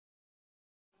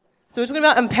So we're talking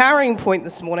about empowering point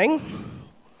this morning,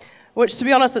 which, to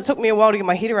be honest, it took me a while to get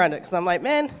my head around it, because I'm like,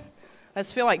 man, I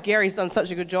just feel like Gary's done such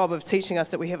a good job of teaching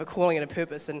us that we have a calling and a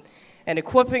purpose, and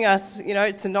equipping us,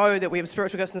 to know that we have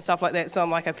spiritual gifts and stuff like that. So I'm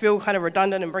like, I feel kind of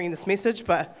redundant in bringing this message,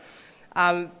 but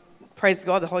praise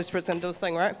God, the Holy Spirit's going to do his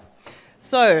thing, right?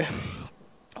 So,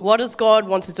 what does God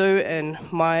want to do in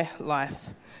my life?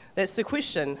 That's the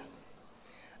question.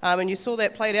 And you saw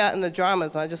that played out in the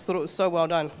dramas, and I just thought it was so well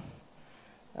done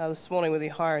this morning with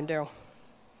Ihira and Daryl.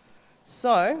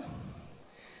 So,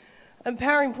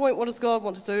 empowering point, what does God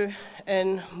want to do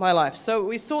in my life? So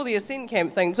we saw the Ascend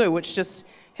Camp thing too, which just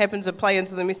happened to play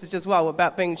into the message as well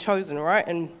about being chosen, right?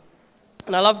 And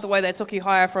I love the way they took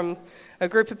Ihira from a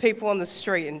group of people on the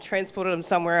street and transported him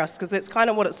somewhere else, because that's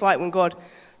kind of what it's like when God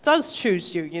does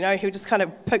choose you, He just kind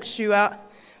of picks you out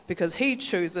because he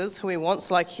chooses who he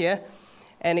wants, like here,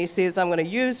 and he says, I'm going to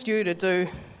use you to do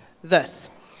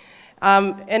this.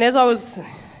 And as I was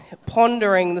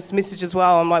pondering this message as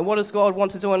well, I'm like, what does God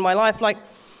want to do in my life? Like,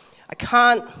 I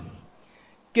can't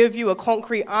give you a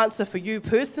concrete answer for you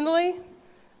personally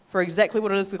for exactly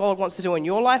what it is that God wants to do in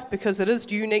your life, because it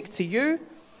is unique to you.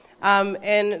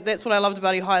 And that's what I loved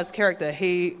about Ihira's character.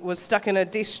 He was stuck in a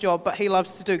desk job, but he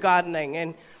loves to do gardening.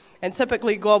 And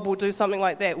typically God will do something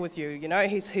like that with you.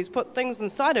 He's put things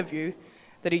inside of you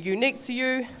that are unique to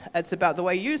you. It's about the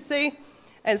way you see.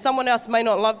 And someone else may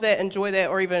not love that, enjoy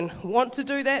that, or even want to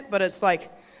do that, but it's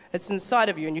like, it's inside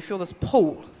of you and you feel this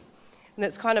pull. And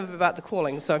that's kind of about the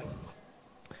calling. So I'm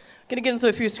going to get into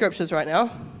a few scriptures right now.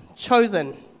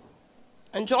 Chosen.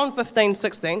 In John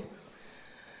 15:16,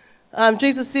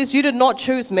 Jesus says, you did not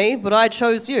choose me, but I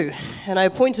chose you, and I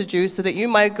appointed you so that you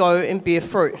may go and bear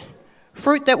fruit.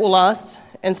 Fruit that will last,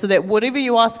 and so that whatever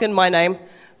you ask in my name,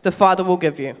 the Father will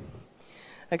give you.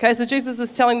 Okay, so Jesus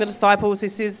is telling the disciples, he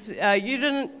says, you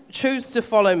didn't choose to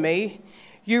follow me,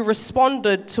 you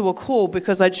responded to a call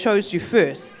because I chose you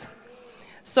first.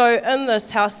 So in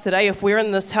this house today, if we're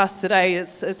in this house today,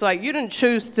 it's like you didn't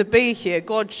choose to be here,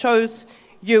 God chose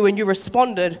you and you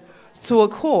responded to a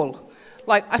call.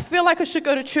 Like, I feel like I should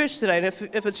go to church today, and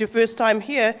if it's your first time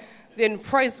here, then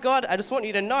praise God. I just want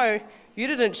you to know you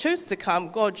didn't choose to come,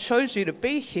 God chose you to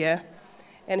be here,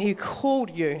 and he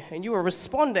called you, and you were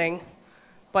responding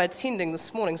by attending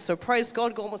this morning. So praise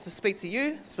God, God wants to speak to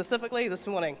you specifically this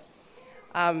morning.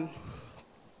 And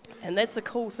that's a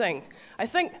cool thing. I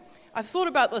think I've thought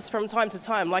about this from time to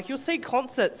time. Like, you'll see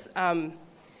concerts, and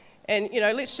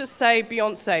let's just say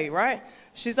Beyonce, right?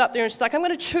 She's up there and she's like, I'm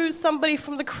going to choose somebody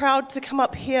from the crowd to come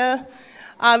up here,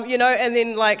 and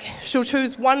then like she'll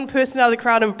choose one person out of the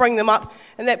crowd and bring them up,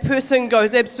 and that person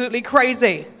goes absolutely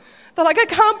crazy. They're like, I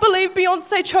can't believe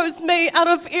Beyonce chose me. Out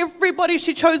of everybody,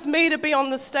 she chose me to be on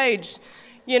the stage,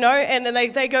 and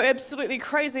they go absolutely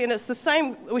crazy. And it's the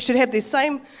same, we should have the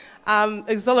same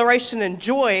exhilaration and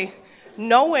joy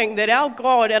knowing that our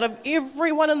God, out of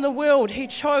everyone in the world, he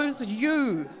chose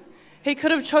you. He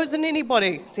could have chosen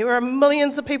anybody. There are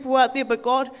millions of people out there, but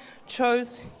God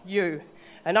chose you.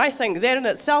 And I think that in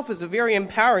itself is a very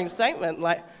empowering statement.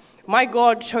 Like, my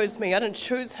God chose me. I didn't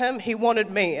choose him. He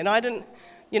wanted me. And I didn't,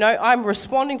 I'm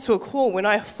responding to a call when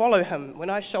I follow him, when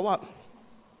I show up.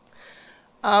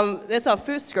 That's our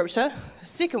first scripture. The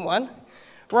second one,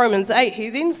 Romans 8, he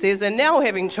then says, and now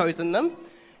having chosen them,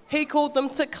 he called them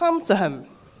to come to him.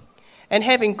 And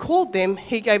having called them,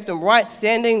 he gave them right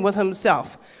standing with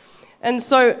himself. And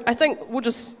so I think we'll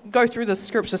just go through this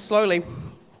scripture slowly.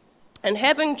 And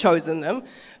having chosen them,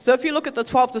 so if you look at the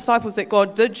 12 disciples that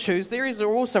God did choose, these are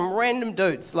all some random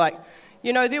dudes. Like,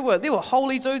 there were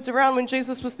holy dudes around when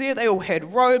Jesus was there. They all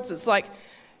had robes. It's like,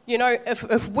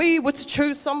 if we were to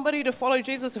choose somebody to follow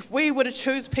Jesus, if we were to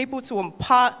choose people to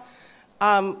impart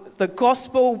the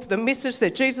gospel, the message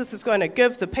that Jesus is going to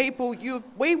give the people,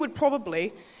 we would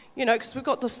probably, because we've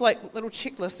got this like little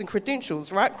checklist and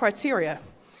credentials, right, criteria.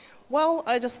 Well,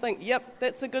 I just think, yep,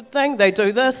 that's a good thing. They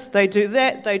do this, they do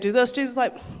that, they do this. Jesus is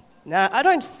like, nah, I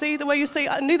don't see the way you see.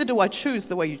 Neither do I choose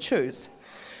the way you choose.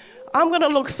 I'm going to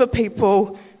look for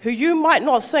people who you might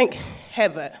not think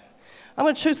have it. I'm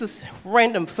going to choose this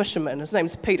random fisherman. His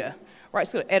name's Peter. Right,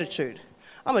 he's got an attitude.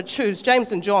 I'm going to choose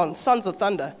James and John, sons of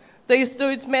thunder. These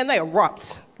dudes, man, they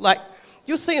erupt. Like,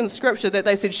 you'll see in Scripture that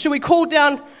they said, should we call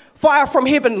down fire from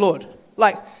heaven, Lord?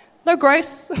 Like, no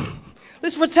grace.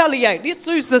 Let's retaliate. Let's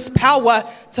use this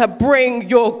power to bring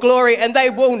your glory, and they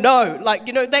will know. Like,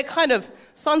 that kind of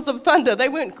sons of thunder, they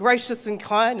weren't gracious and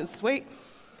kind and sweet.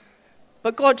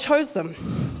 But God chose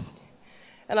them.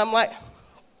 And I'm like,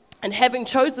 and having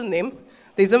chosen them,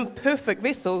 these imperfect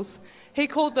vessels, he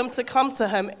called them to come to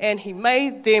him, and he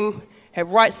made them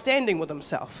have right standing with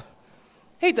himself.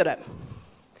 He did it.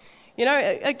 You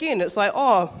know, again, it's like,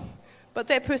 oh, but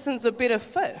that person's a better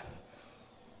fit.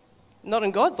 Not in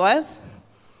God's eyes.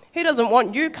 He doesn't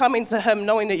want you coming to him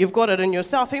knowing that you've got it in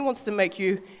yourself. He wants to make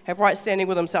you have right standing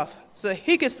with himself. So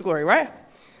he gets the glory, right?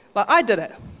 Like, I did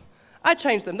it. I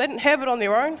changed them. They didn't have it on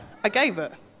their own. I gave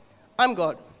it. I'm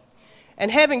God. And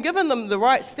having given them the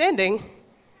right standing,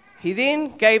 he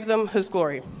then gave them his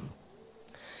glory.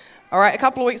 All right, a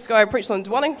couple of weeks ago, I preached on the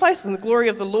dwelling place, and the glory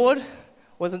of the Lord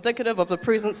was indicative of the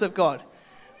presence of God.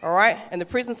 All right, and the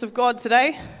presence of God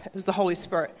today is the Holy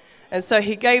Spirit. And so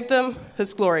he gave them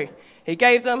his glory. He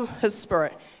gave them his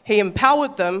Spirit. He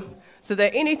empowered them so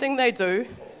that anything they do,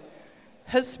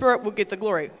 his Spirit will get the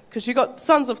glory. Because you got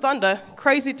sons of thunder,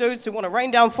 crazy dudes who want to rain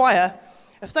down fire.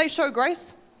 If they show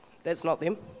grace, that's not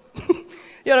them. You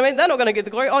know what I mean? They're not going to get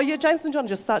the glory. Oh, yeah, James and John are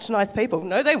just such nice people.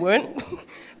 No, they weren't.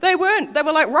 They weren't. They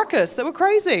were like ruckus. They were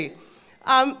crazy.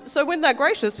 So when they're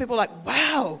gracious, people are like,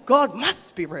 wow, God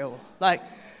must be real. Like,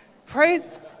 praise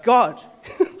God.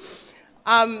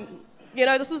 You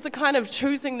know, this is the kind of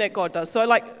choosing that God does. So,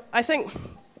 like, I think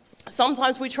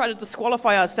sometimes we try to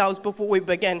disqualify ourselves before we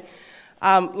begin.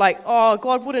 Like, oh,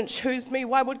 God wouldn't choose me.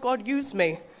 Why would God use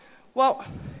me? Well,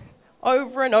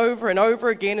 over and over and over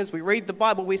again, as we read the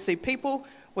Bible, we see people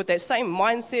with that same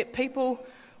mindset, people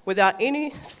without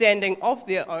any standing of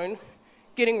their own,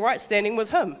 getting right standing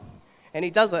with him. And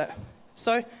he does it.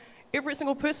 So every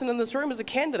single person in this room is a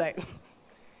candidate.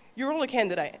 You're all a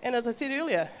candidate. And as I said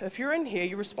earlier, if you're in here,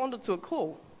 you responded to a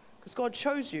call because God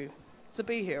chose you to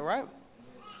be here, right?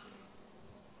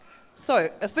 So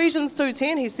Ephesians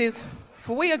 2:10, he says,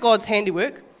 "For we are God's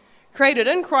handiwork, created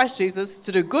in Christ Jesus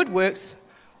to do good works,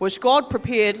 which God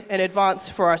prepared in advance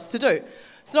for us to do."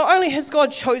 So not only has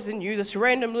God chosen you, this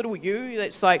random little you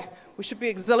that's like, we should be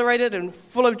exhilarated and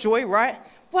full of joy, right?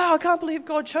 Wow, I can't believe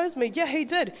God chose me. Yeah, he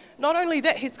did. Not only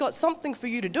that, he's got something for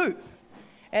you to do.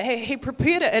 And he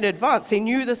prepared it in advance. He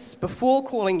knew this before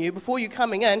calling you, before you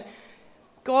coming in.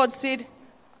 God said,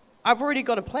 I've already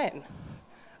got a plan.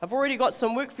 I've already got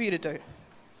some work for you to do.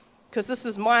 Because this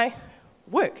is my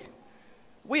work.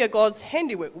 We are God's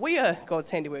handiwork. We are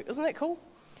God's handiwork. Isn't that cool?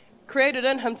 Created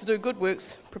in him to do good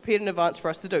works, prepared in advance for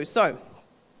us to do. So,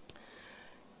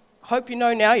 hope you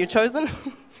know now you're chosen.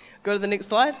 Go to the next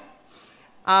slide.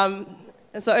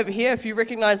 And so over here, if you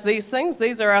recognize these things,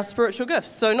 these are our spiritual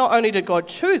gifts. So not only did God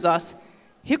choose us,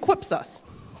 he equips us.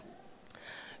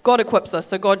 God equips us.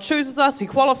 So God chooses us, he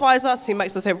qualifies us, he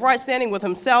makes us have right standing with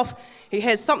himself. He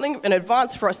has something in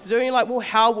advance for us to do. And you're like, well,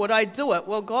 how would I do it?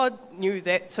 Well, God knew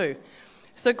that too.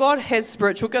 So God has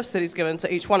spiritual gifts that he's given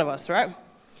to each one of us, right?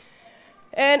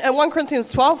 And in 1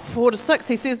 Corinthians 12:4-6,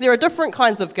 he says, there are different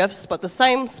kinds of gifts, but the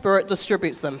same Spirit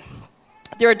distributes them.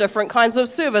 There are different kinds of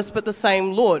service, but the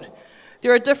same Lord.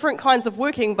 There are different kinds of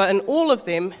working, but in all of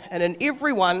them and in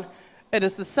every one, it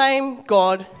is the same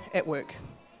God at work.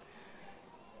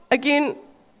 Again,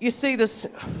 you see this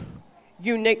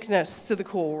uniqueness to the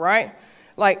call, right?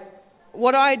 Like,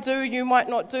 what I do, you might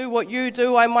not do. What you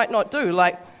do, I might not do.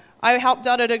 Like, I helped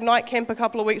out at Ignite Camp a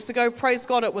couple of weeks ago. Praise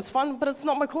God, it was fun, but it's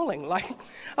not my calling. Like,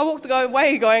 I walked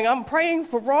away going, I'm praying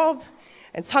for Rob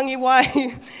and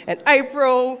Tangiwai and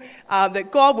April,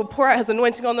 that God will pour out his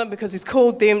anointing on them because he's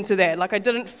called them to that. Like, I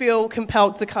didn't feel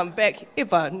compelled to come back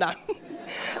ever, no.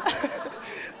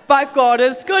 But God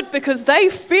is good because they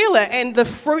feel it, and the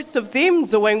fruits of them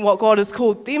doing what God has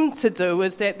called them to do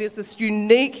is that there's this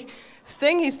unique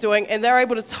thing he's doing, and they're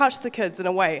able to touch the kids in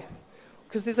a way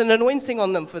because there's an anointing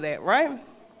on them for that, right?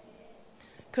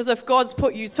 Because if God's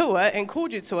put you to it and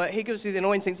called you to it, he gives you the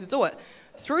anointing to do it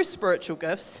through spiritual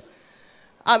gifts.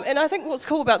 And I think what's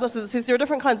cool about this is it says there are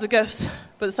different kinds of gifts,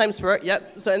 but the same Spirit,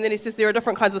 yep. So, and then he says there are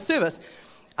different kinds of service.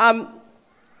 In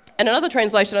another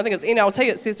translation, I think it's NLT,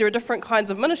 it says there are different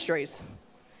kinds of ministries.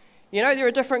 You know, there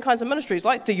are different kinds of ministries,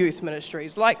 like the youth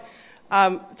ministries, like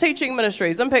teaching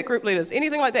ministries, impact group leaders,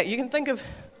 anything like that. You can think of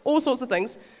all sorts of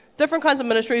things, different kinds of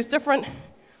ministries, different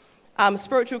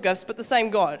spiritual gifts, but the same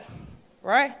God,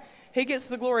 right? He gets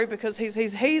the glory because he's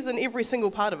in every single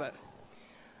part of it.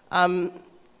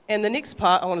 And the next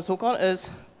part I want to talk on is,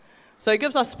 so he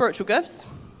gives us spiritual gifts.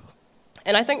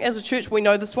 And I think as a church we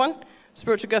know this one.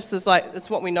 Spiritual gifts is like, it's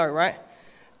what we know, right?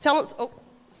 Talents and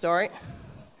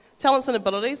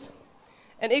abilities.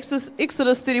 In Exodus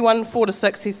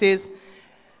 31:4-6, he says,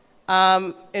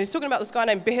 and he's talking about this guy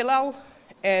named Behalel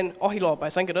and Ohilob, I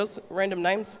think it is, random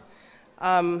names.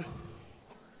 I'll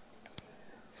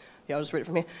just read it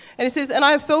from here. And he says, and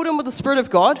I have filled him with the Spirit of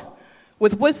God,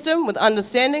 with wisdom, with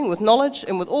understanding, with knowledge,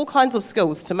 and with all kinds of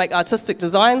skills to make artistic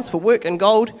designs for work in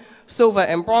gold, silver,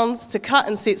 and bronze, to cut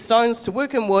and set stones, to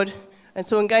work in wood, and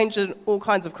to engage in all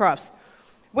kinds of crafts.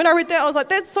 when I read that, I was like,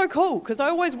 that's so cool, because I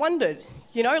always wondered,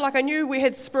 like I knew we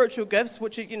had spiritual gifts,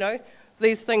 which are,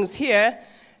 these things here,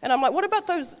 and I'm like, what about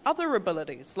those other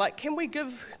abilities? Like, can we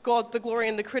give God the glory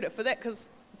and the credit for that? Because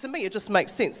to me, it just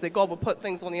makes sense that God will put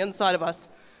things on the inside of us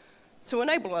to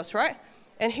enable us, right?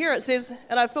 And here it says,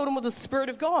 and I filled him with the Spirit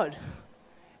of God.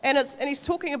 And he's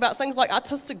talking about things like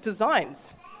artistic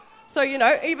designs. So,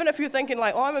 even if you're thinking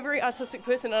like, oh, I'm a very artistic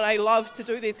person and I love to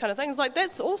do these kind of things, like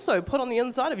that's also put on the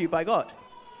inside of you by God.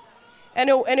 And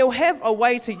he'll have a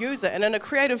way to use it. And in a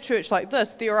creative church like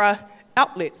this, there are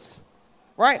outlets,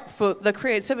 right, for the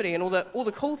creativity and all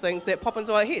the cool things that pop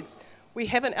into our heads. We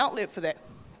have an outlet for that.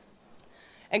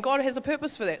 And God has a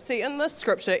purpose for that. See, in this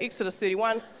scripture, Exodus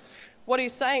 31, what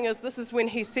he's saying is, this is when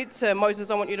he said to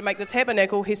Moses, I want you to make the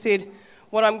tabernacle. He said,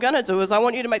 what I'm going to do is I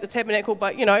want you to make the tabernacle,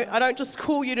 but, I don't just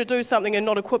call you to do something and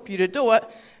not equip you to do it.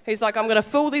 He's like, I'm going to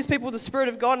fill these people with the Spirit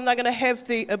of God, and they're going to have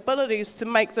the abilities to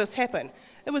make this happen.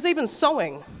 It was even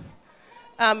sewing.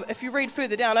 If you read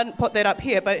further down, I didn't put that up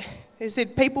here, but he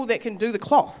said people that can do the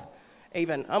cloth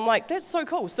even. I'm like, that's so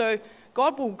cool. So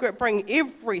God will bring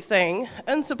everything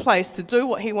into place to do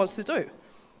what he wants to do,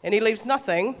 and he leaves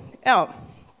nothing out.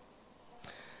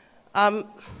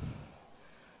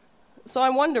 So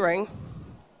I'm wondering,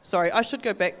 sorry, I should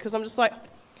go back, because I'm just like,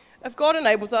 if God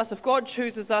enables us, if God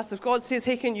chooses us, if God says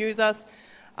he can use us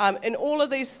in all of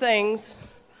these things,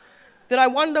 then I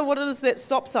wonder what it is that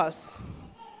stops us.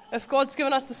 If God's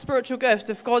given us the spiritual gift,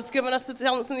 if God's given us the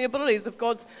talents and the abilities, if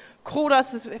God's called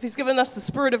us, if he's given us the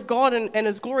Spirit of God and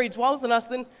his glory dwells in us,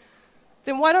 then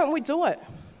why don't we do it?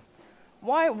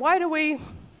 Why do we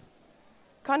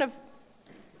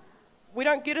we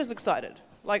don't get as excited?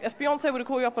 Like, if Beyonce were to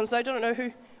call you up on stage, I don't know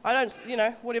who,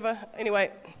 whatever.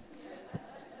 Anyway,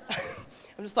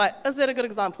 I'm just like, is that a good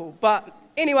example? But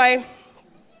anyway,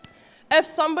 if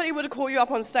somebody were to call you up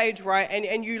on stage, right,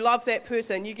 and you love that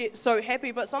person, you get so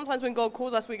happy, but sometimes when God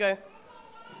calls us, we go,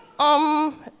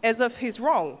 as if he's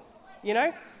wrong,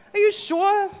 Are you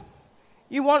sure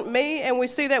you want me? And we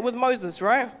see that with Moses,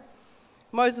 right?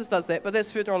 Moses does that, but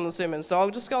that's further on in the sermon. So I'll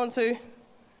just go into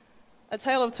a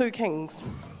tale of two kings.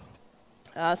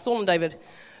 Saul and David.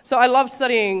 So I love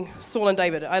studying Saul and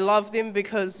David. I love them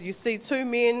because you see two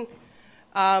men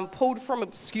pulled from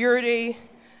obscurity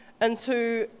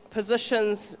into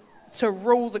positions to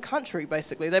rule the country,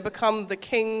 basically. They become the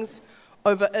kings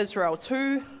over Israel.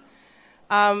 Two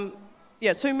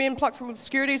men plucked from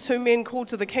obscurity, two men called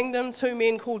to the kingdom, two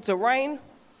men called to reign.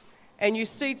 And you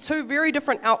see two very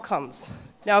different outcomes.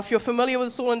 Now, if you're familiar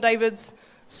with Saul and David's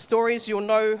stories, you'll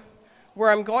know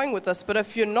where I'm going with this. But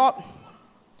if you're not,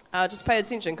 just pay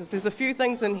attention, because there's a few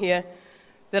things in here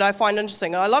that I find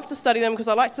interesting. And I love to study them because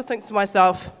I like to think to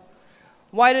myself,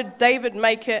 why did David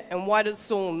make it and why did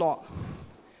Saul not?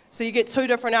 So you get two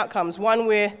different outcomes. One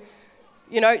where,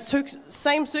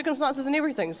 same circumstances and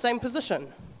everything, same position,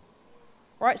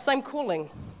 right? Same calling,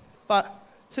 but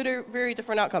two very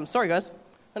different outcomes. Sorry, guys.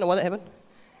 I don't know why that happened.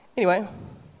 Anyway.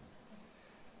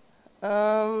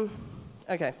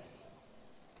 Okay.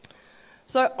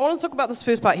 So I want to talk about this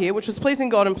first part here, which was pleasing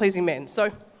God and pleasing man.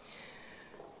 So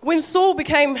when Saul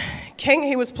became king,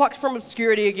 he was plucked from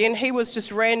obscurity again. He was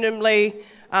just randomly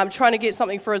trying to get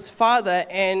something for his father.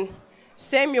 And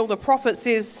Samuel, the prophet,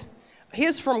 says,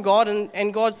 here's from God.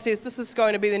 And God says, this is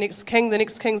going to be the next king. The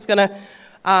next king's going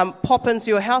to pop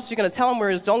into your house. You're going to tell him where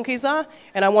his donkeys are.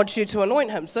 And I want you to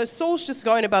anoint him. So Saul's just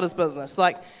going about his business.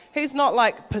 Like, he's not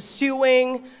like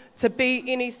pursuing to be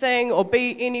anything or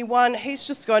be anyone. He's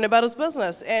just going about his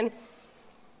business. And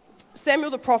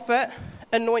Samuel the prophet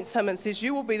anoints him and says,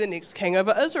 you will be the next king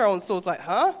over Israel. And Saul's like,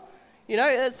 huh?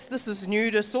 This is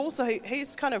new to Saul, so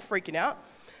he's kind of freaking out.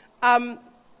 And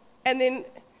then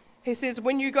he says,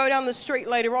 when you go down the street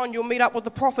later on, you'll meet up with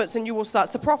the prophets and you will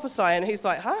start to prophesy. And he's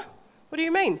like, huh? What do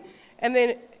you mean? And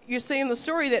then you see in the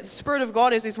story that the Spirit of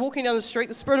God, as he's walking down the street,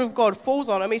 the Spirit of God falls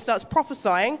on him. He starts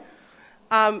prophesying,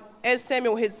 as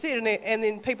Samuel had said. And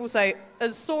then people say,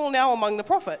 is Saul now among the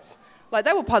prophets? Like,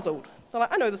 they were puzzled. They're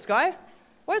like, I know this guy.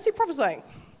 Why is he prophesying?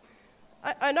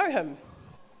 I know him.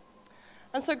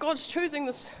 And so God's choosing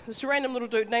this random little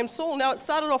dude named Saul. Now, it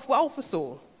started off well for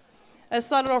Saul. It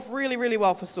started off really, really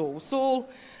well for Saul. Saul,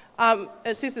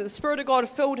 it says that the Spirit of God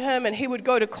filled him, and he would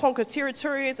go to conquer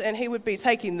territories, and he would be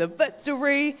taking the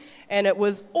victory, and it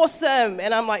was awesome.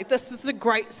 And I'm like, this is a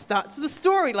great start to the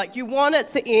story. Like, you want it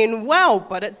to end well,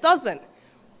 but it doesn't.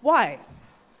 Why?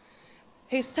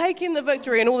 He's taking the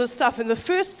victory and all this stuff, and the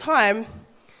first time,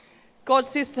 God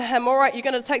says to him, all right, you're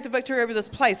going to take the victory over this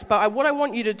place, but what I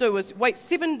want you to do is wait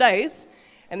 7 days,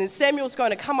 and then Samuel's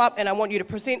going to come up, and I want you to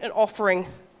present an offering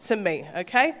to me,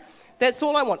 okay? That's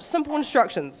all I want. Simple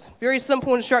instructions. Very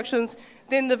simple instructions.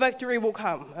 Then the victory will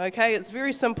come. Okay? It's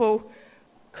very simple.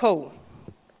 Cool.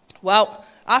 Well,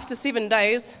 after 7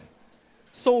 days,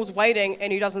 Saul's waiting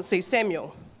and he doesn't see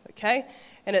Samuel. Okay?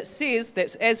 And it says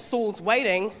that as Saul's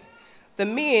waiting, the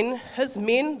men, his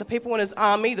men, the people in his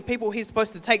army, the people he's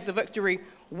supposed to take the victory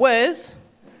with,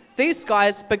 these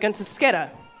guys begin to scatter.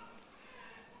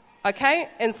 Okay?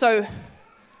 And so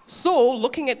Saul,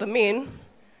 looking at the men,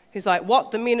 he's like,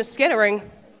 what? The men are scattering.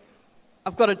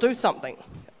 I've got to do something.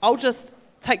 I'll just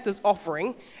take this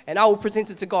offering and I will present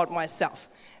it to God myself.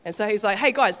 And so he's like,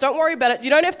 hey guys, don't worry about it. You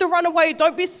don't have to run away.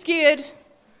 Don't be scared.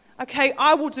 Okay,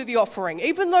 I will do the offering.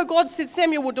 Even though God said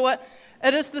Samuel will do it,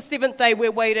 it is the 7th day,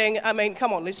 we're waiting. I mean,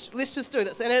 come on, let's just do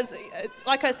this. And it's,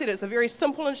 like I said, it's a very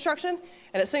simple instruction,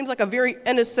 and it seems like a very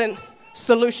innocent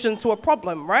solution to a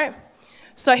problem, right?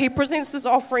 So he presents this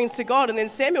offering to God, and then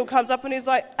Samuel comes up and he's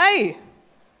like, hey,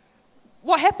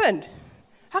 what happened?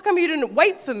 How come you didn't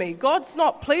wait for me? God's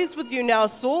not pleased with you now,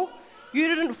 Saul. You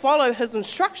didn't follow his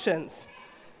instructions.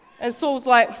 And Saul's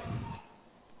like,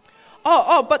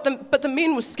 but the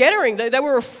men were scattering. They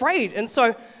were afraid. And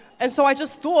so I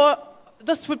just thought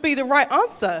this would be the right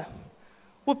answer,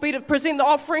 would be to present the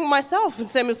offering myself. And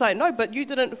Samuel's like, no, but you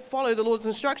didn't follow the Lord's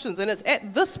instructions. And it's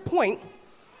at this point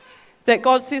that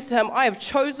God says to him, I have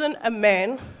chosen a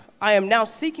man. I am now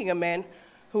seeking a man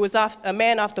who is a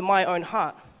man after my own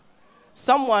heart,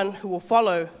 someone who will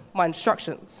follow my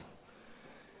instructions.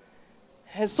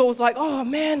 And Saul's like, oh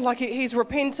man, like he's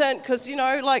repentant because, you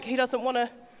know, like he doesn't want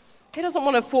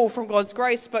to fall from God's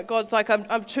grace, but God's like,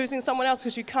 I'm choosing someone else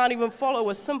because you can't even follow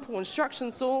a simple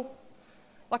instruction, Saul.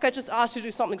 Like I just asked you to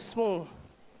do something small.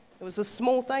 It was a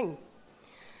small thing.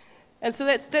 And so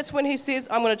that's when he says,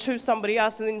 I'm going to choose somebody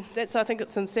else. And then that's, I think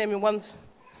it's in Samuel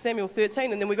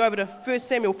 13. And then we go over to 1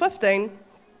 Samuel 15.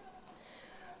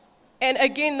 And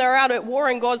again, they're out at war,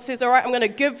 and God says, all right, I'm going to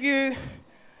give you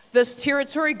this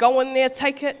territory. Go in there,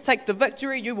 take it, take the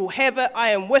victory. You will have it. I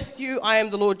am with you. I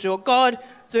am the Lord your God.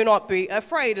 Do not be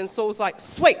afraid. And Saul's like,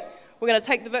 sweet, we're going to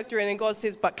take the victory. And then God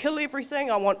says, but kill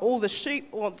everything. I want all the sheep,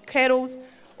 I want the cattle,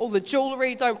 all the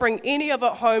jewelry. Don't bring any of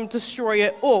it home. Destroy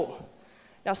it all.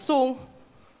 Now Saul,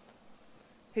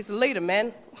 he's a leader,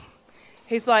 man.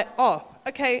 He's like, oh,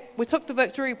 okay, we took the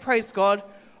victory, praise God,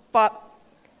 but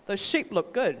those sheep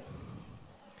look good.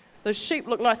 Those sheep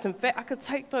look nice and fat. I could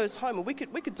take those home, and we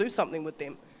could do something with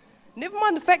them. Never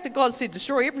mind the fact that God said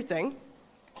destroy everything.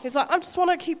 He's like, I just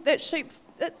want to keep that sheep.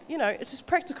 It's just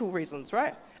practical reasons,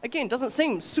 right? Again, doesn't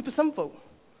seem super sinful.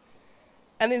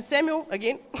 And then Samuel,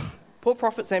 again, poor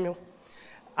prophet Samuel,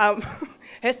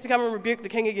 has to come and rebuke the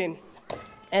king again.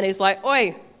 And he's like,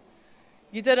 oi,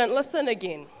 you didn't listen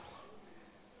again.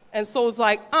 And Saul's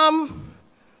like,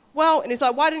 well, and he's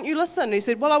like, why didn't you listen? And he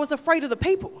said, well, I was afraid of the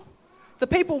people. The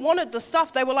people wanted the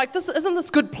stuff. They were like, isn't this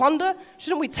good plunder?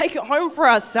 Shouldn't we take it home for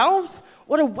ourselves?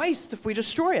 What a waste if we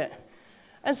destroy it.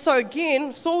 And so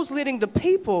again, Saul's letting the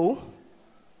people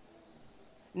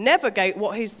navigate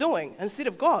what he's doing instead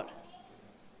of God.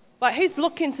 Like he's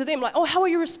looking to them like, oh, how are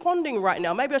you responding right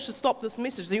now? Maybe I should stop this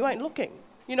message so you ain't looking.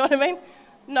 You know what I mean?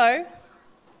 No,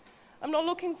 I'm not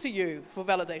looking to you for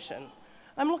validation.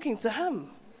 I'm looking to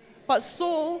him. But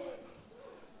Saul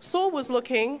was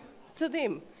looking to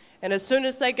them. And as soon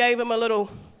as they gave him a little,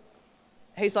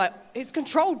 he's like, he's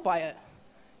controlled by it.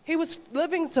 He was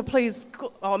living to please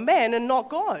man and not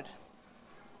God.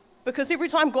 Because every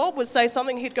time God would say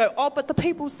something, he'd go, oh, but the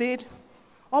people said,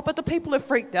 oh, but the people are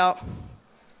freaked out.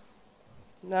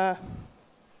 Nah,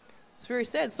 it's very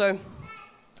sad. So,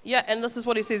 yeah, and this is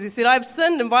what he says. He said, I have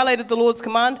sinned and violated the Lord's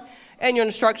command and your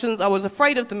instructions. I was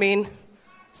afraid of the men,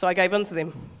 so I gave in to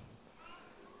them.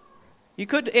 You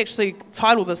could actually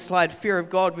title this slide, Fear of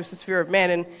God versus Fear of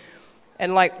Man.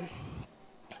 And like,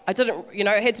 I didn't,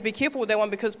 I had to be careful with that one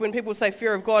because when people say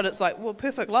fear of God, it's like, well,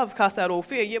 perfect love casts out all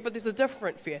fear. Yeah, but there's a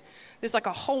different fear. There's like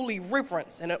a holy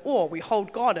reverence and an awe we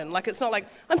hold God in. Like, it's not like,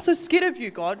 I'm so scared of you,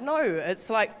 God. No, it's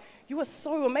like, you are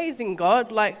so amazing,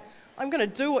 God. Like, I'm going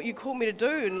to do what you call me to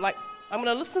do, and like, I'm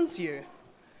going to listen to you.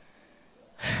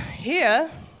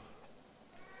 Here,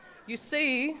 you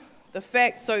see the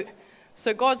fact,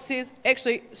 so God says,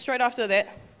 actually, straight after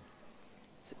that,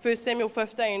 1 Samuel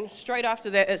 15, straight after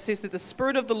that, it says that the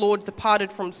Spirit of the Lord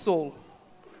departed from Saul.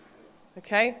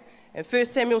 Okay? In 1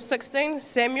 Samuel 16,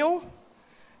 Samuel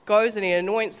goes and he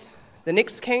anoints the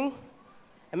next king,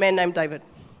 a man named David.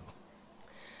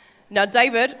 Now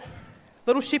David,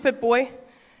 little shepherd boy,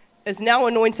 is now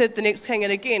anointed the next king.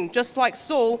 And again, just like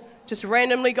Saul, just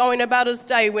randomly going about his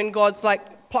day when God's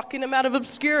like plucking him out of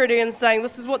obscurity and saying,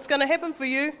 this is what's going to happen for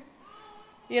you.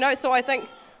 So I think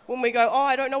when we go, oh,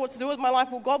 I don't know what to do with my life,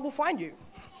 well, God will find you.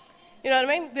 You know what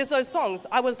I mean? There's those songs,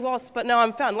 I was lost, but now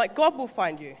I'm found. Like, God will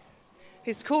find you.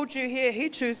 He's called you here. He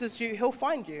chooses you. He'll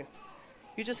find you.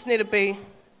 You just need to be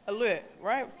alert,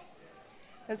 right?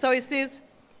 And so he says,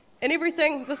 in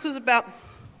everything, this is about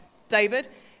David,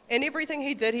 in everything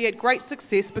he did, he had great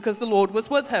success because the Lord was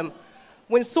with him.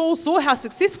 When Saul saw how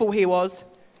successful he was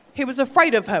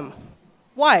afraid of him.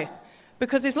 Why?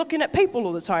 Because he's looking at people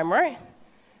all the time, right?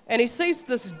 And he sees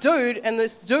this dude, and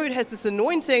this dude has this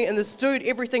anointing, and this dude,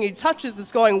 everything he touches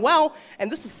is going well,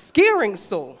 and this is scaring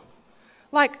Saul.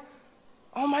 Like,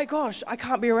 oh my gosh, I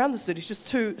can't be around this dude, he's just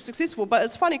too successful. But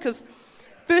it's funny because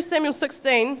 1 Samuel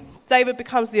 16, David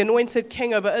becomes the anointed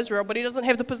king over Israel, but he doesn't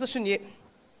have the position yet.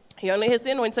 He only has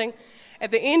the anointing.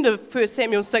 At the end of 1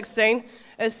 Samuel 16,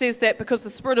 it says that because the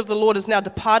Spirit of the Lord is now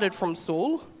departed from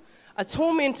Saul, a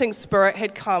tormenting spirit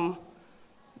had come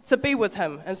to be with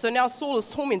him. And so now Saul is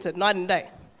tormented night and day.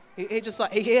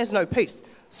 He has no peace.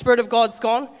 The Spirit of God's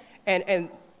gone, and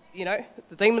you know,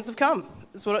 the demons have come.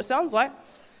 That's what it sounds like.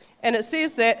 And it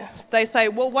says that they say,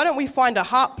 well, why don't we find a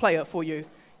harp player for you?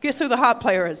 Guess who the harp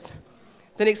player is?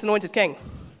 The next anointed king.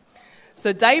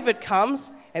 So David comes,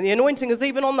 and the anointing is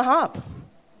even on the harp.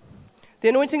 The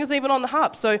anointing is even on the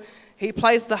harp. So he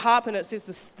plays the harp, and it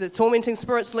says the tormenting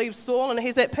spirits leave Saul, and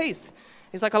he's at peace.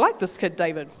 He's like, I like this kid,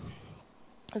 David.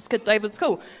 This kid, David's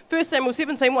cool. 1 Samuel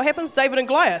 17, what happens? David and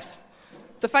Goliath.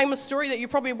 The famous story that you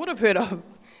probably would have heard of,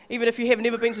 even if you have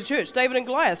never been to church. David and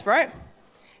Goliath, right?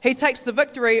 He takes the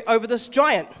victory over this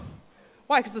giant.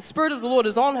 Why? Because the Spirit of the Lord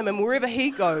is on him, and wherever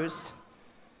he goes,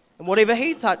 and whatever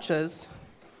he touches,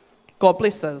 God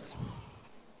blesses.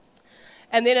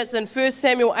 And then it's in 1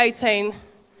 Samuel 18,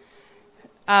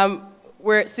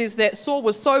 where it says that Saul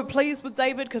was so pleased with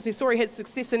David because he saw he had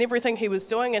success in everything he was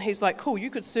doing, and he's like, cool, you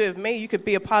could serve me, you could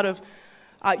be a part of,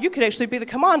 you could actually be the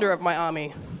commander of my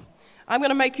army. I'm going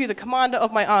to make you the commander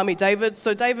of my army, David.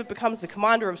 So David becomes the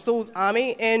commander of Saul's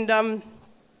army, and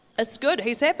it's good,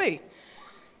 he's happy.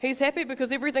 He's happy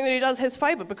because everything that he does has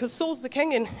favor, because Saul's the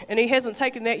king, and he hasn't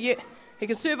taken that yet. He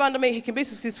can serve under me, he can be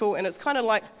successful, and it's kind of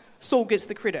like Saul gets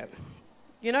the credit,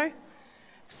 you know?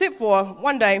 Except for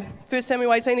one day, 1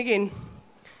 Samuel 18 again,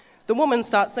 the women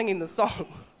start singing the song.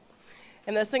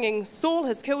 And they're singing, Saul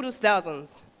has killed his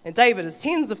thousands, and David his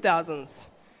tens of thousands.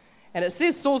 And it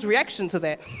says Saul's reaction to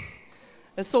that.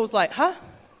 And Saul's like, huh?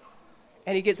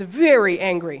 And he gets very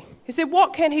angry. He said,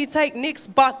 what can he take next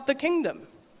but the kingdom?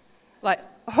 Like,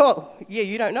 oh, yeah,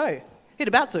 you don't know. He's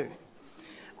about to.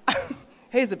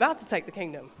 He's about to take the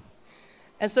kingdom.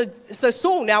 And so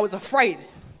Saul now is afraid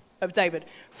of David.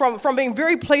 From being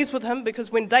very pleased with him,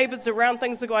 because when David's around,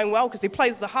 things are going well, because he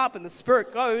plays the harp and the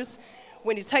Spirit goes.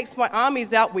 When he takes my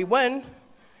armies out, we win.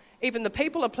 Even the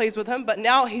people are pleased with him, but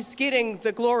now he's getting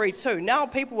the glory too. Now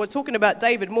people are talking about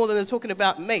David more than they're talking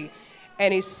about me.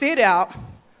 And he set out,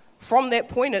 from that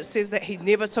point it says that he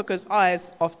never took his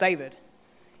eyes off David.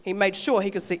 He made sure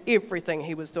he could see everything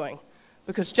he was doing,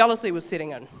 because jealousy was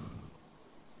setting in.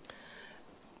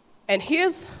 And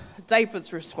here's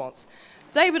David's response.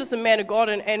 David is a man of God,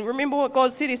 and remember what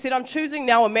God said. He said, I'm choosing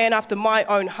now a man after my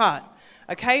own heart.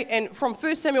 Okay, and from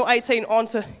 1 Samuel 18 on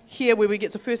to here where we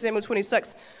get to 1 Samuel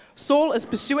 26, Saul is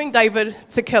pursuing David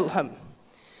to kill him.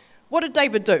 What did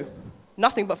David do?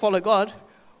 Nothing but follow God.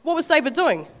 What was David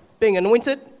doing? Being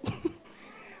anointed,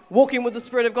 walking with the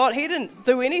Spirit of God. He didn't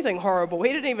do anything horrible.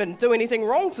 He didn't even do anything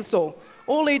wrong to Saul.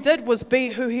 All he did was be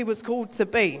who he was called to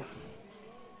be,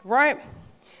 right?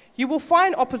 You will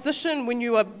find opposition when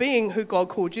you are being who God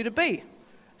called you to be.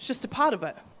 It's just a part of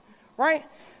it, right?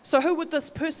 So who would this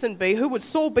person be? Who would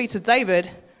Saul be to David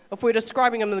if we're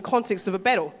describing him in the context of a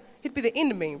battle? He'd be the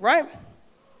enemy, right?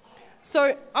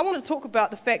 So I want to talk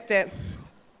about the fact that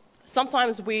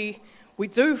sometimes we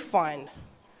do find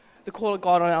the call of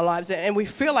God on our lives, and we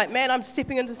feel like, man, I'm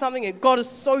stepping into something, and God is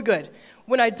so good.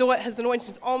 When I do it, His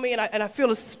anointing is on me, and I feel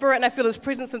His Spirit, and I feel His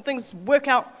presence, and things work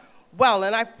out well,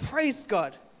 and I praise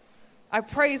God. I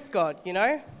praise God, you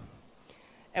know?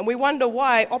 And we wonder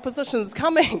why opposition is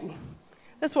coming.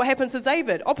 That's what happened to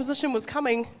David. Opposition was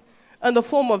coming in the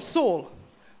form of Saul.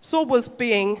 Saul was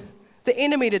being the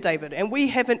enemy to David, and we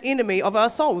have an enemy of our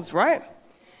souls, right?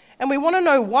 And we want to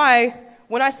know why,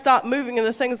 when I start moving in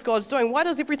the things God's doing, why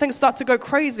does everything start to go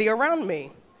crazy around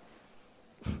me?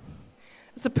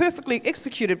 It's a perfectly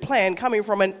executed plan coming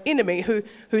from an enemy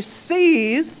who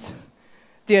sees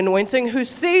the anointing, who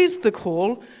sees the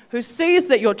call, who sees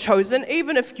that you're chosen,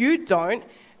 even if you don't,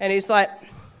 and he's like,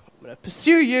 I'm going to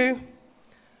pursue you,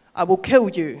 I will kill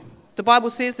you. The Bible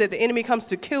says that the enemy comes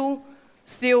to kill,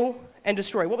 steal, and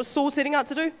destroy. What was Saul setting out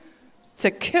to do?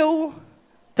 To kill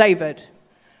David.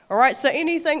 All right, so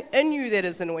anything in you that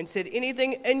is anointed,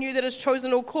 anything in you that is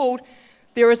chosen or called,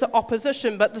 there is an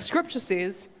opposition, but the scripture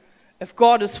says, if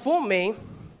God is for me,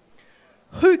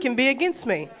 who can be against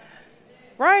me?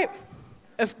 Right?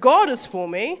 If God is for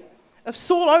me, if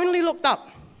Saul only looked up,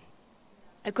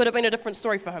 it could have been a different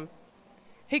story for him.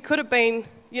 He could have been,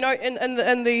 in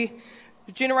the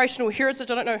generational heritage,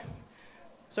 I don't know,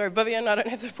 sorry, Vivian, I don't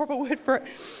have the proper word for it,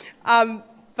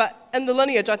 but in the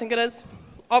lineage, I think it is,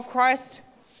 of Christ,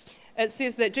 it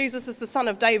says that Jesus is the son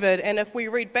of David, and if we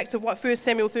read back to 1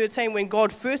 Samuel 13, when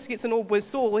God first gets involved with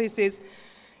Saul, he says,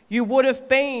 you would have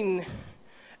been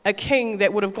a king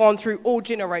that would have gone through all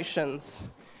generations.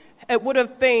 It would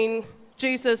have been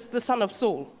Jesus, the son of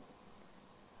Saul.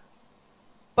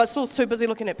 But Saul's too busy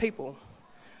looking at people.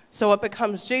 So it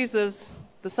becomes Jesus,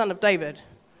 the son of David.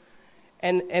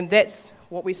 And that's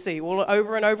what we see all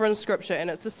over and over in Scripture. And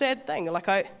it's a sad thing.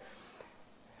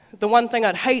 The one thing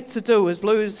I'd hate to do is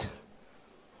lose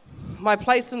my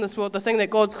place in this world, the thing that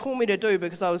God's called me to do,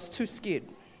 because I was too scared.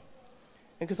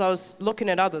 Because I was looking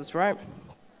at others, right?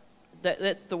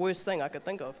 That's the worst thing I could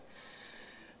think of.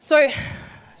 So,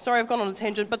 sorry, I've gone on a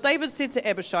tangent. But David said to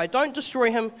Abishai, don't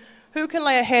destroy him. Who can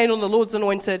lay a hand on the Lord's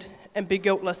anointed and be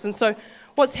guiltless? And so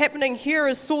what's happening here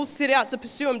is Saul set out to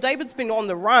pursue him. David's been on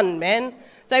the run, man.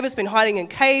 David's been hiding in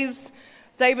caves.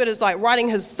 David is like writing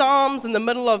his psalms in the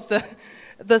middle of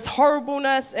this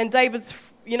horribleness. And David's,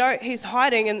 he's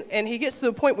hiding. And he gets to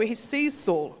the point where he sees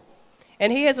Saul.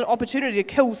 And he has an opportunity to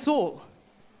kill Saul.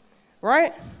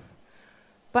 Right?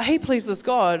 But he pleases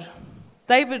God.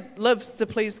 David lives to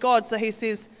please God. So he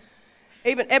says,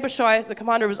 even Abishai, the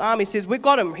commander of his army, says, we've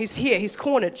got him. He's here. He's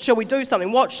cornered. Shall we do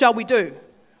something? What shall we do?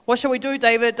 What shall we do,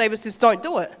 David? David says, don't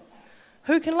do it.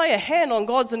 Who can lay a hand on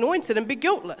God's anointed and be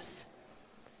guiltless?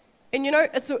 And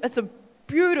it's a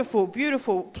beautiful,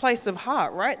 beautiful place of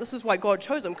heart, right? This is why God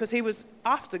chose him, because he was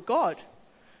after God.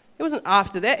 He wasn't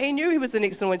after that. He knew he was the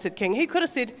next anointed king. He could have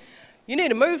said, you need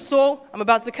to move, Saul. I'm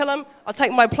about to kill him. I'll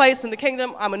take my place in the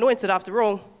kingdom. I'm anointed after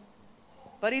all.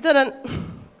 But he didn't.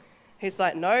 He's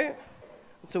like, no.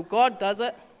 Until God does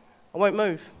it, I won't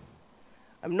move.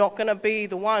 I'm not going to be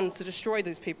the one to destroy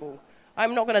these people.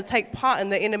 I'm not going to take part in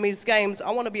the enemy's games.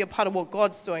 I want to be a part of what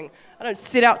God's doing. I don't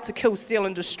set out to kill, steal,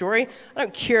 and destroy. I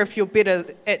don't care if you're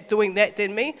better at doing that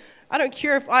than me. I don't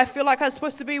care if I feel like I'm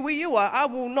supposed to be where you are. I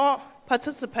will not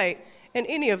participate in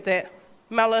any of that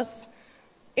malice,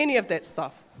 any of that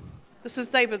stuff. This is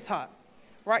David's heart,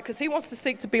 right? Because he wants to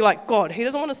seek to be like God. He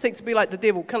doesn't want to seek to be like the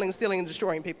devil, killing, stealing, and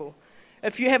destroying people.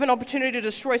 If you have an opportunity to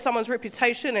destroy someone's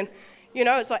reputation and,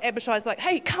 it's like Abishai's like,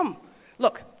 hey, come,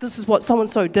 look, this is what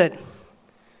so-and-so did.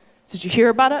 Did you hear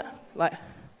about it? Like,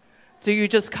 do you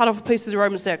just cut off a piece of the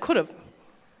robe and say, I could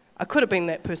have been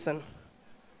that person?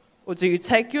 Or do you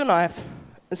take your knife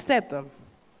and stab them?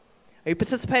 Are you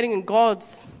participating in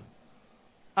God's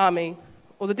army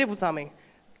or the devil's army?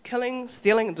 Killing,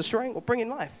 stealing, and destroying, or bringing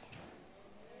life?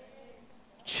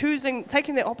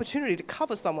 Taking that opportunity to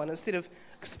cover someone instead of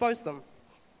expose them.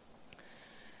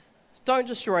 Don't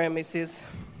destroy him, he says.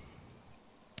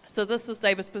 So this is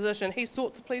David's position. He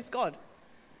sought to please God,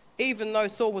 even though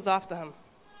Saul was after him.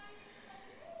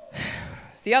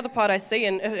 The other part I see,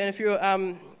 and if you're,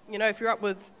 if you're up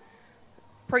with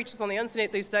preachers on the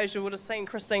internet these days, you would have seen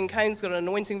Christine Cain's got an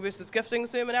anointing versus gifting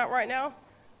sermon out right now.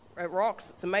 It rocks.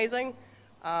 It's amazing.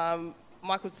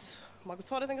 Michael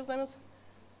Todd, I think his name is.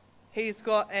 He's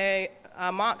got a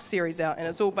Mark series out, and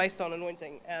it's all based on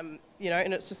anointing. And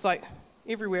it's just like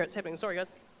everywhere it's happening. Sorry,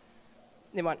 guys.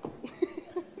 Never mind.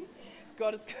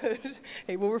 God is good.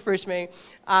 He will refresh me.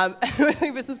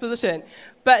 With this position.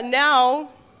 But now,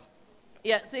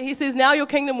 so he says, now your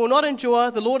kingdom will not endure.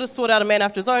 The Lord has sought out a man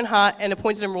after his own heart and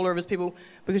appointed him ruler of his people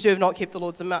because you have not kept the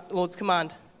Lord's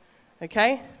command.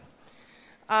 Okay?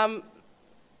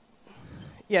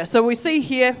 So we see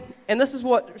here, and this is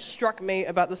what struck me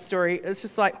about this story. It's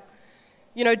just like,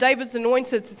 David's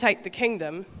anointed to take the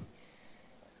kingdom,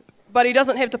 but he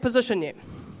doesn't have the position yet.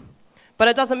 But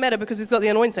it doesn't matter because he's got the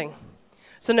anointing.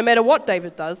 So no matter what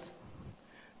David does,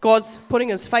 God's putting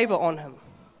his favor on him,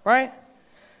 right?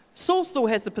 Saul still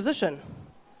has the position,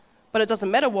 but it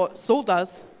doesn't matter what Saul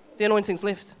does, the anointing's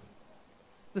left.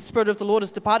 The Spirit of the Lord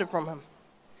has departed from him.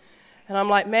 And I'm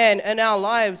like, man, in our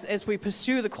lives, as we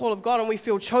pursue the call of God and we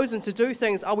feel chosen to do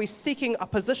things, are we seeking a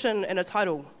position and a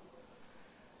title?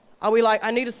 Are we like,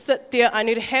 I need to sit there, I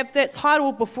need to have that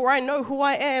title before I know who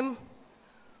I am?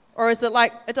 Or is it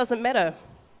like, it doesn't matter?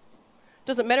 It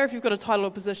doesn't matter if you've got a title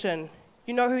or position.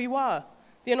 You know who you are.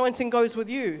 The anointing goes with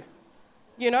you.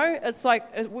 It's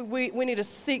like we need to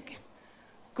seek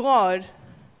God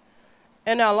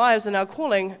in our lives and our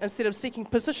calling instead of seeking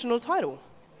position or title.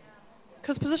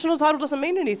 Because positional title doesn't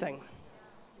mean anything.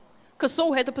 Because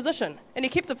Saul had the position, and he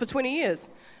kept it for 20 years.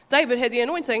 David had the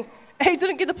anointing, and he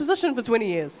didn't get the position for 20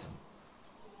 years.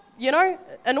 You know,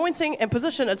 anointing and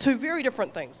position are two very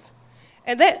different things.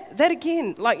 And that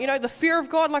again, like, you know, the fear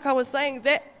of God, like I was saying,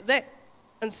 that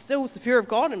instills the fear of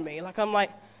God in me. Like, I'm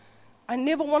like, I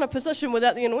never want a position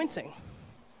without the anointing.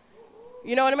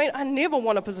 You know what I mean? I never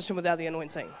want a position without the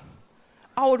anointing.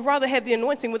 I would rather have the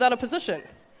anointing without a position.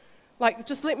 Like,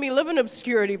 just let me live in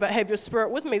obscurity, but have your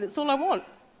spirit with me. That's all I want.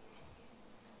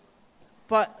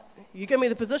 But you give me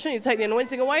the position, you take the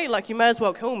anointing away, like, you may as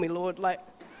well kill me, Lord. Like,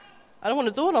 I don't want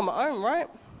to do it on my own, right?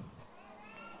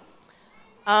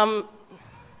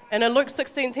 And in Luke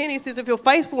 16:10, he says, if you're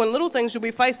faithful in little things, you'll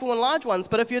be faithful in large ones.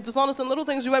 But if you're dishonest in little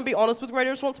things, you won't be honest with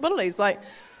greater responsibilities. Like,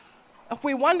 if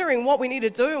we're wondering what we need to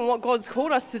do and what God's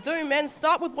called us to do, man,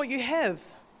 start with what you have.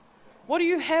 What do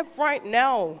you have right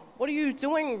now? What are you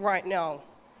doing right now?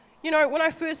 You know, when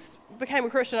I first became a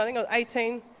Christian, I think I was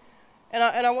 18, and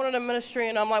I wanted a ministry,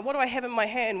 and I'm like, what do I have in my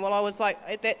hand? Well, I was like,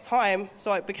 at that time, so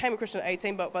I became a Christian at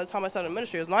 18, but by the time I started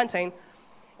ministry, I was 19,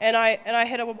 and I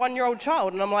had a 1-year-old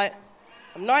child, and I'm like,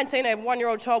 I'm 19, I have a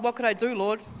 1-year-old child, what could I do,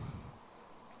 Lord?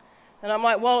 And I'm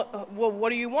like, well, what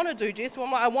do you want to do, Jess? Well,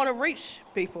 I'm like, I want to reach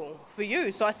people for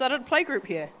you. So I started a play group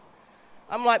here.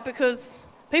 I'm like, because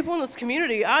people in this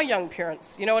community are young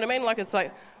parents. You know what I mean? Like, it's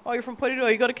like, oh, you're from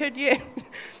Porirua, you got a kid? Yeah.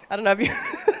 I don't know if you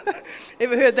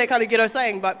ever heard that kind of ghetto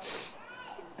saying, but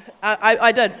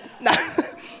I did. No.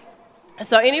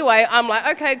 So anyway, I'm like,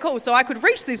 okay, cool. So I could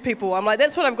reach these people. I'm like,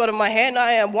 that's what I've got in my hand.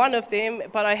 I am one of them,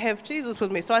 but I have Jesus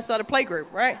with me. So I started a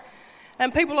playgroup, right?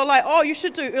 And people are like, oh, you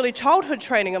should do early childhood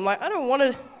training. I'm like, I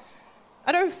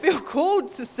don't feel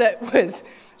called to sit with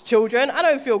children. I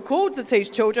don't feel called to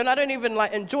teach children. I don't even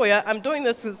like enjoy it. I'm doing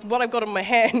this as what I've got in my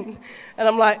hand. And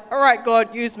I'm like, all right,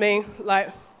 God, use me. Like,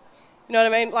 you know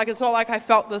what I mean? Like, it's not like I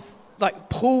felt this like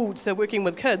pulled to working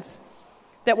with kids.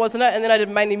 That wasn't it. And then I did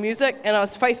mainly music, and I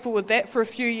was faithful with that for a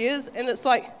few years. And it's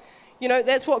like, you know,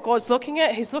 that's what God's looking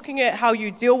at. He's looking at how you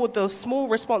deal with the small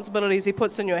responsibilities he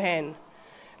puts in your hand.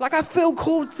 Like, I feel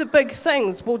called to big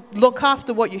things. Well, look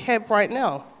after what you have right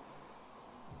now.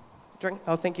 Drink.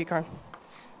 Oh, thank you, Karen.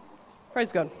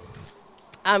 Praise God.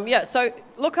 Yeah, so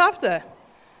look after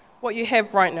what you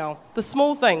have right now. The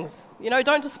small things. You know,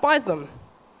 don't despise them.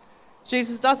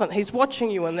 Jesus doesn't. He's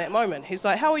watching you in that moment. He's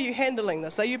like, how are you handling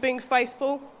this? Are you being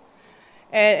faithful?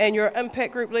 And you're an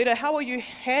impact group leader. How are you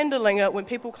handling it when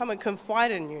people come and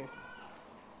confide in you?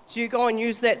 Do you go and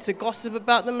use that to gossip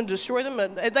about them and destroy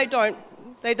them? They don't.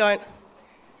 They don't.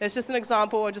 It's just an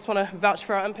example. I just want to vouch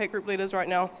for our impact group leaders right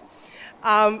now.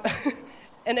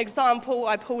 An example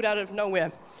I pulled out of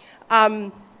nowhere.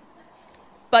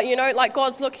 But, you know, like,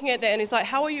 God's looking at that, and he's like,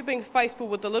 how are you being faithful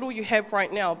with the little you have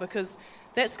right now? Because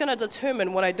that's going to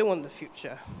determine what I do in the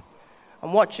future.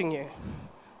 I'm watching you.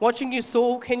 Watching you,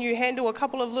 Saul. Can you handle a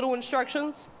couple of little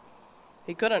instructions?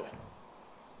 He couldn't.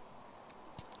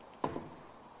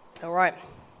 All right.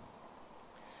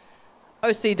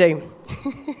 OCD.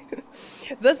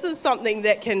 This is something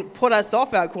that can put us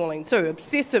off our calling too.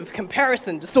 Obsessive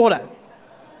comparison disorder.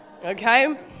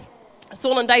 Okay?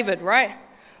 Saul and David, right?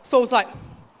 Saul's like,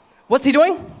 what's he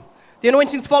doing? The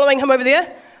anointing's following him over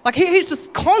there. Like, he's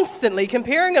just constantly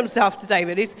comparing himself to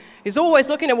David. He's always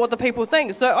looking at what the people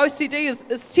think. So OCD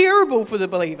is terrible for the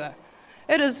believer.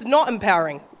 It is not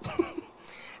empowering.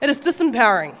 It is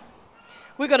disempowering.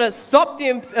 We've got to stop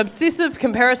the obsessive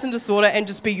comparison disorder and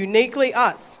just be uniquely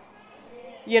us.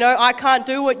 You know, I can't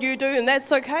do what you do, and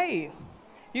that's okay.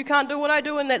 You can't do what I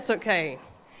do, and that's okay.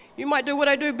 You might do what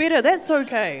I do better. That's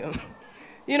okay.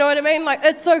 You know what I mean? Like,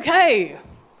 it's okay.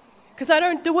 Because I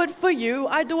don't do it for you.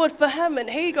 I do it for him. And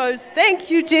he goes, thank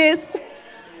you, Jess.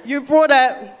 You brought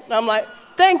it. And I'm like,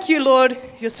 thank you, Lord.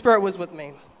 Your spirit was with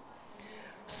me.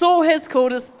 Saul has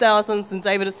called us thousands, and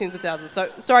David has tens of thousands.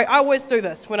 So, sorry, I always do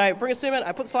this. When I bring a sermon,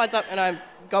 I put slides up, and I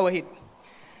go ahead.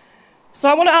 So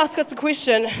I want to ask us a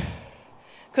question,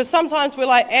 because sometimes we're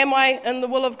like, am I in the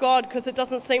will of God? Because it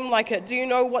doesn't seem like it. Do you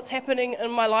know what's happening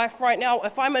in my life right now?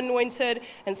 If I'm anointed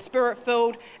and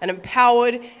spirit-filled and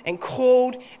empowered and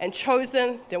called and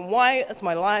chosen, then why is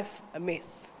my life a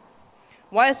mess?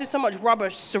 Why is there so much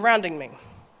rubbish surrounding me?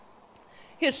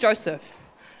 Here's Joseph.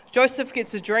 Joseph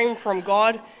gets a dream from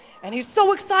God, and he's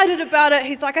so excited about it.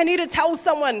 He's like, I need to tell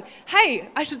someone. Hey,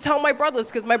 I should tell my brothers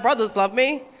because my brothers love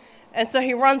me. And so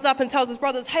he runs up and tells his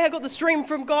brothers, hey, I got this dream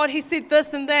from God. He said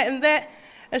this and that and that.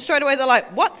 And straight away they're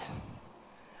like, what?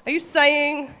 Are you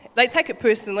saying? They take it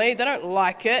personally. They don't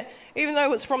like it. Even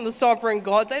though it's from the sovereign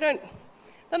God, they're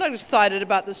not excited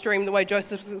about this dream the way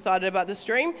Joseph's excited about this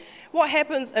dream. What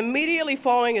happens immediately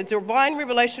following a divine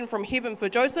revelation from heaven for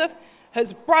Joseph?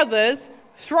 His brothers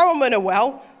throw him in a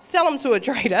well, sell him to a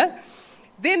trader.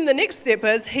 Then the next step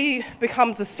is he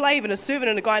becomes a slave and a servant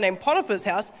in a guy named Potiphar's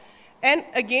house. And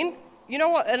again, you know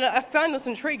what? And I found this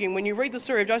intriguing. When you read the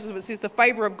story of Joseph, it says the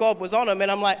favor of God was on him.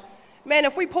 And I'm like, man,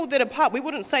 if we pulled that apart, we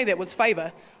wouldn't say that was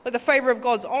favor. But the favor of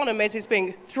God's on him as he's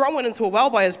being thrown into a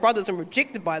well by his brothers and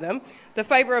rejected by them. The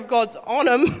favor of God's on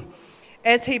him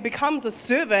as he becomes a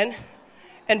servant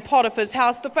in Potiphar's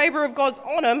house. The favor of God's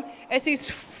on him as he's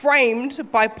framed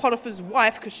by Potiphar's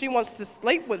wife because she wants to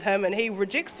sleep with him and he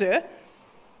rejects her.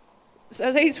 So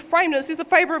he's framed, and it says the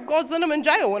favor of God's in him in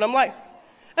jail. And I'm like,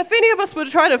 if any of us were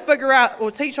to try to figure out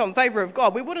or teach on favor of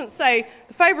God, we wouldn't say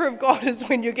the favor of God is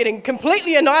when you're getting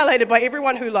completely annihilated by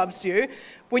everyone who loves you,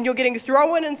 when you're getting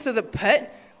thrown into the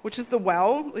pit, which is the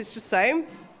well, let's just say.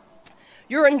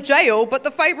 You're in jail, but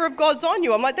the favor of God's on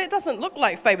you. I'm like, that doesn't look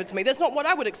like favor to me. That's not what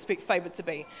I would expect favor to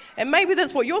be. And maybe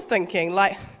that's what you're thinking.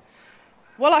 Like,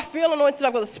 well, I feel anointed,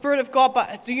 I've got the Spirit of God,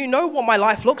 but do you know what my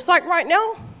life looks like right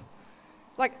now?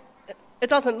 Like, it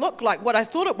doesn't look like what I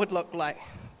thought it would look like.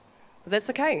 But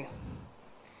that's okay.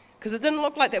 Because it didn't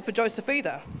look like that for Joseph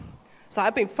either. So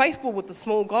I've been faithful with the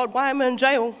small God. Why am I in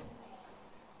jail?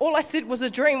 All I said was a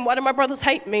dream. Why do my brothers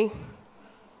hate me?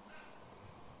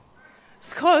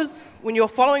 It's because when you're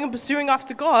following and pursuing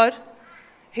after God,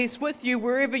 He's with you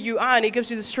wherever you are and He gives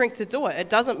you the strength to do it. It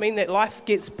doesn't mean that life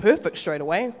gets perfect straight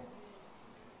away.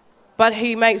 But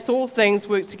He makes all things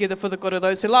work together for the good of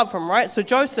those who love Him, right? So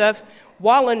Joseph,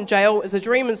 while in jail, is a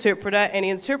dream interpreter, and he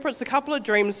interprets a couple of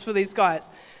dreams for these guys.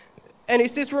 And he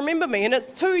says, remember me. And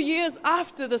it's 2 years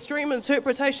after this dream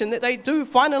interpretation that they do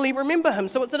finally remember him.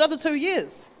 So it's another 2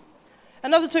 years.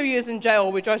 Another 2 years in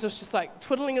jail where Joseph's just like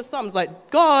twiddling his thumbs,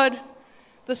 like, God,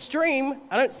 this dream,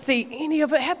 I don't see any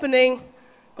of it happening.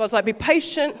 God's like, be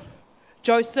patient,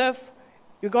 Joseph.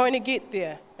 You're going to get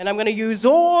there. And I'm going to use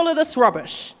all of this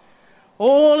rubbish.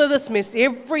 All of this mess,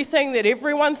 everything that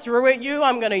everyone threw at you,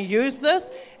 I'm going to use this,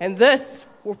 and this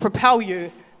will propel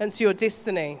you into your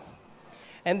destiny.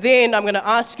 And then I'm going to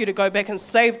ask you to go back and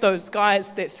save those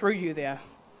guys that threw you there.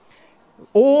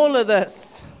 All of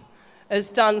this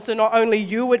is done so not only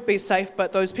you would be safe,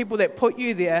 but those people that put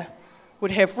you there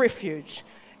would have refuge.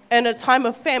 In a time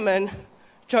of famine,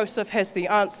 Joseph has the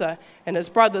answer, and his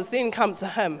brothers then come to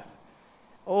him.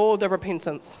 Oh, the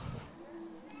repentance.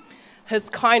 His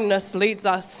kindness leads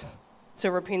us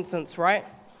to repentance, right?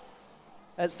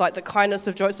 It's like the kindness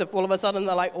of Joseph. All of a sudden,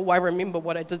 they're like, oh, I remember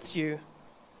what I did to you.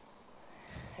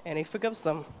 And he forgives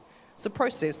them. It's a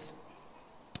process.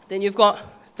 Then you've got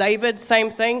David, same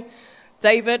thing.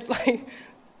 David, like,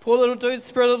 poor little dude, the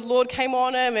Spirit of the Lord came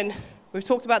on him, and we've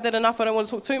talked about that enough. I don't want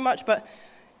to talk too much, but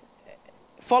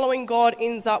following God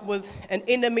ends up with an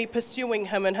enemy pursuing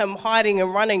him and him hiding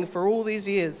and running for all these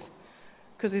years,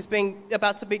 because he's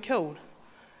about to be killed.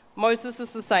 Moses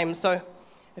is the same. So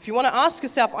if you want to ask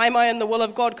yourself, am I in the will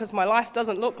of God because my life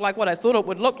doesn't look like what I thought it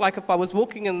would look like if I was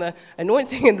walking in the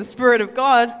anointing and the Spirit of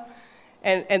God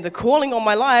and the calling on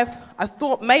my life, I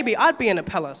thought maybe I'd be in a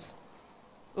palace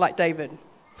like David.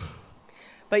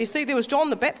 But you see, there was John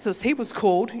the Baptist. He was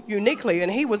called uniquely,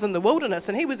 and he was in the wilderness,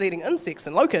 and he was eating insects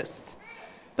and locusts.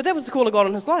 But that was the call of God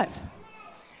in his life.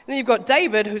 And then you've got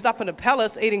David, who's up in a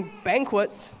palace eating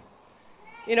banquets.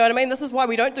 You know what I mean? This is why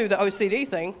we don't do the OCD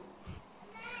thing.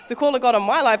 The call of God on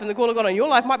my life and the call of God on your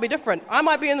life might be different. I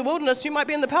might be in the wilderness, you might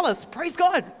be in the palace. Praise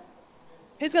God.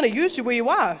 He's going to use you where you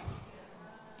are.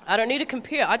 I don't need to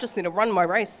compare. I just need to run my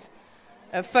race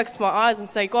and fix my eyes and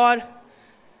say, God,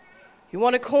 you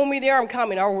want to call me there? I'm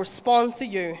coming. I will respond to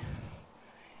you.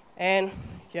 And,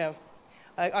 yeah,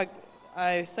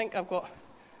 I think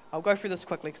I'll go through this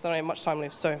quickly because I don't have much time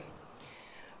left. So,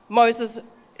 Moses,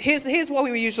 here's where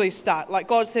we usually start. Like,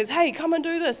 God says, hey, come and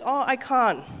do this. Oh, I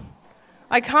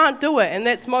can't do it. And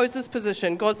that's Moses'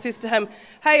 position. God says to him,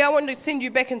 hey, I want to send you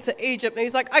back into Egypt. And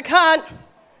he's like, I can't.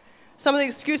 Some of the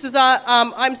excuses are,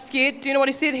 I'm scared. Do you know what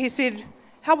he said? He said,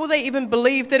 how will they even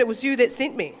believe that it was you that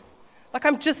sent me? Like,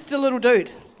 I'm just a little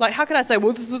dude. Like, how can I say,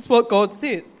 well, this is what God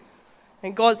says?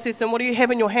 And God says to him, what do you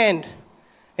have in your hand?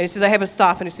 And he says, I have a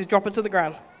staff. And he says, drop it to the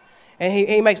ground. And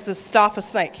he makes the staff a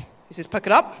snake. He says, pick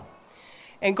it up.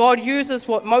 And God uses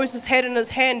what Moses had in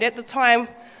his hand at the time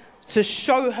to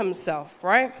show himself,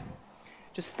 right?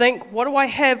 Just think, what do I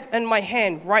have in my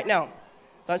hand right now?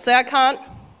 Don't say I can't.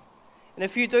 And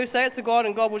if you do, say it to God,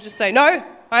 and God will just say, no,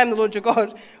 I am the Lord your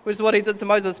God, which is what he did to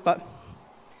Moses. But,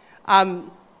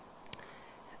 and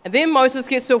then Moses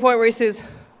gets to a point where he says,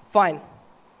 fine,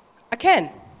 I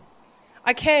can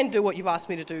do what you've asked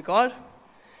me to do, God.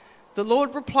 The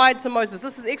Lord replied to Moses.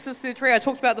 This is Exodus 33. I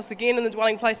talked about this again in the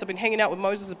dwelling place. I've been hanging out with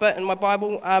Moses a bit in my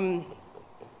Bible.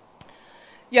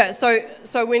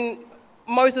 So when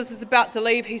Moses is about to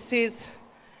leave, he says,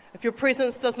 if your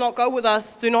presence does not go with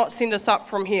us, do not send us up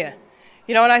from here.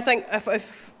 You know, and I think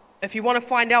if you want to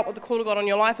find out what the call of God on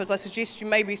your life is, I suggest you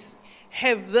maybe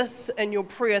have this in your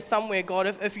prayer somewhere, God.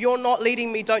 If you're not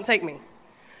leading me, don't take me.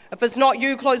 If it's not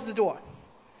you, close the door.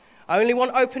 I only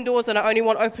want open doors, and I only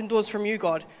want open doors from you,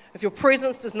 God. If your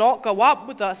presence does not go up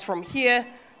with us from here,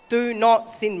 do not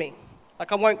send me.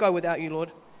 Like, I won't go without you,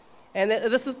 Lord. And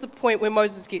this is the point where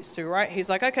Moses gets to, right? He's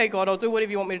like, okay, God, I'll do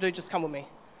whatever you want me to do, just come with me.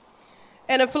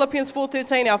 And in Philippians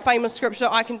 4:13, our famous scripture,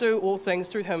 I can do all things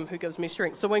through him who gives me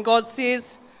strength. So when God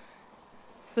says,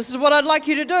 this is what I'd like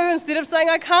you to do, instead of saying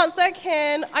I can't say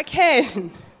I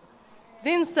can.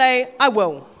 Then say, I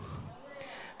will.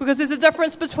 Because there's a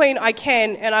difference between I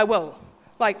can and I will.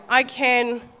 Like, I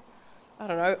can, I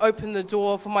don't know, open the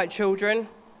door for my children.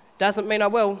 Doesn't mean I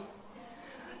will.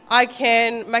 I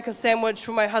can make a sandwich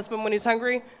for my husband when he's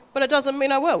hungry, but it doesn't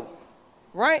mean I will.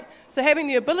 Right? So having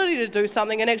the ability to do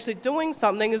something and actually doing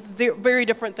something is a very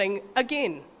different thing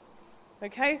again.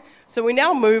 Okay? So we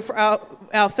now move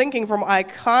our thinking from I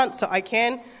can't to I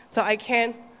can to I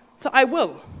can to I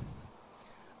will.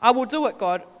 I will do it,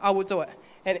 God. I will do it.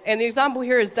 And the example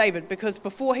here is David, because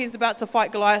before he's about to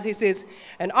fight Goliath, he says,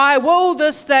 and I will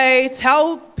this day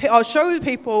I'll show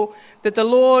people that the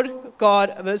Lord God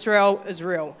of Israel is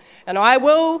real. And I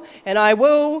will, and I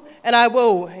will, and I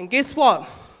will. And guess what?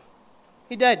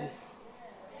 He did.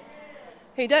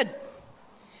 He did.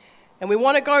 And we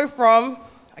want to go from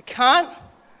I can't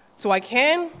to I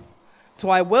can to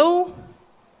I will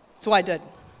to I did.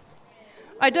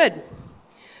 I did.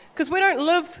 Because we don't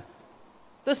live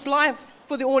this life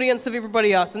for the audience of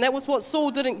everybody else. And that was what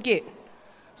Saul didn't get.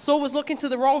 Saul was looking to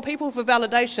the wrong people for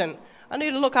validation. I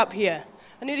need to look up here.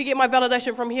 I need to get my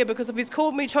validation from here, because if he's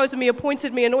called me, chosen me,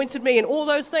 appointed me, anointed me, and all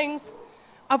those things,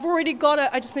 I've already got it.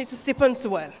 I just need to step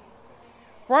into it.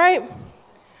 Right?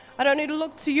 I don't need to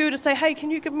look to you to say, hey,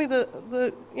 can you give me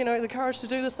the courage to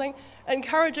do this thing?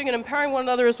 Encouraging and empowering one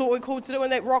another is what we're called to do,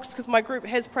 and that rocks, because my group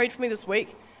has prayed for me this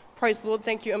week. Praise the Lord.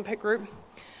 Thank you, Impact Group.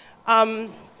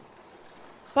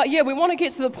 But yeah, we want to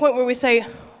get to the point where we say,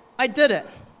 I did it.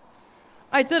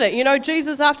 I did it. You know,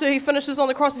 Jesus, after he finishes on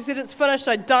the cross, he said, it's finished.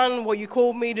 I've done what you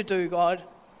called me to do, God.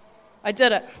 I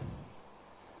did it.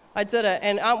 I did it.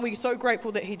 And aren't we so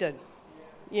grateful that he did?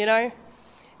 You know?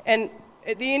 And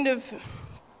at the end of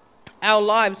our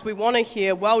lives, we want to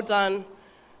hear, well done,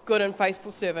 good and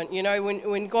faithful servant. You know,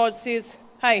 when God says,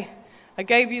 hey, I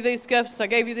gave you these gifts, I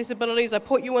gave you these abilities, I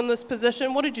put you in this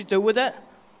position, what did you do with it?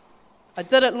 I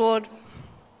did it, Lord.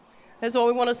 That's all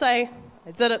we want to say.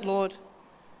 I did it, Lord.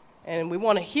 And we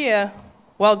want to hear,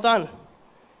 well done.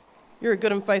 You're a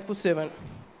good and faithful servant.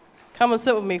 Come and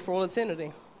sit with me for all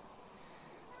eternity.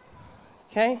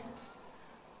 Okay?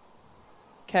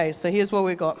 Okay, so here's what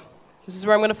we got. This is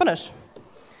where I'm going to finish.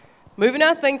 Moving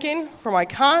our thinking from I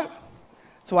can't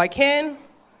to I can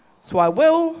to I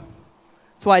will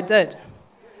to I did.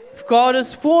 If God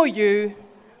is for you,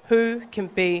 who can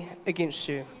be against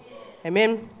you?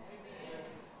 Amen.